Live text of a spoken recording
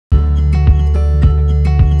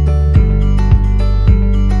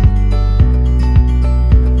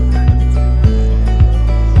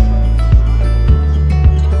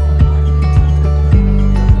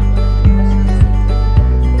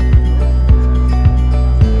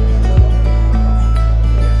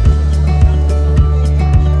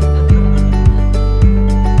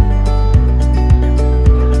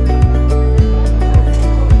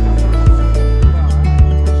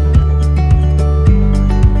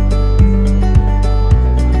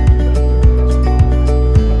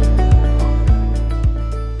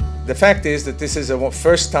fact is that this is a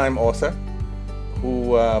first-time author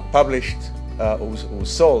who who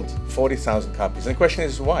sold 40,000 copies. And the question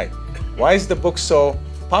is why? Why is the book so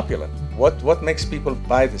popular? What makes people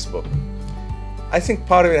buy this book? I think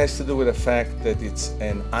part of it has to do with the fact that it's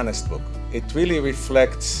an honest book. It really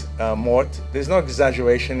reflects Mort. There's no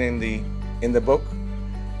exaggeration in the book.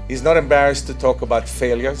 He's not embarrassed to talk about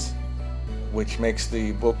failures, which makes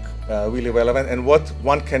the book really relevant, and what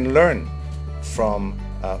one can learn from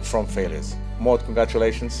failures. Mort,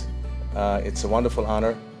 congratulations. It's a wonderful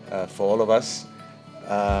honor for all of us.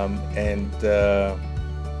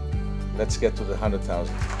 Let's get to the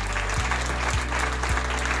 100,000.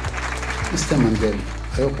 Mr. Mandel,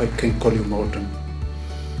 I hope I can call you Morton.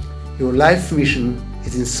 Your life mission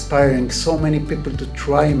is inspiring so many people to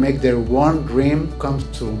try and make their one dream come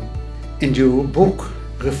true, and your book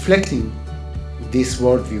reflecting this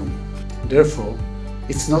worldview. Therefore,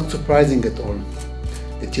 it's not surprising at all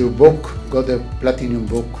that your book got a Platinum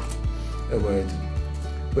Book Award.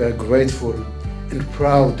 We are grateful and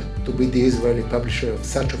proud to be the Israeli publisher of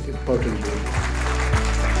such an important book.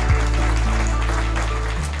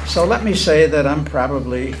 So let me say that I'm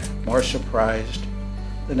probably more surprised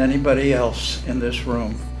than anybody else in this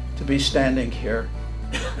room to be standing here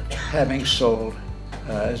having sold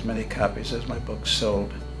as many copies as my book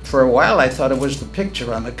sold. For a while I thought it was the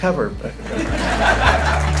picture on the cover, but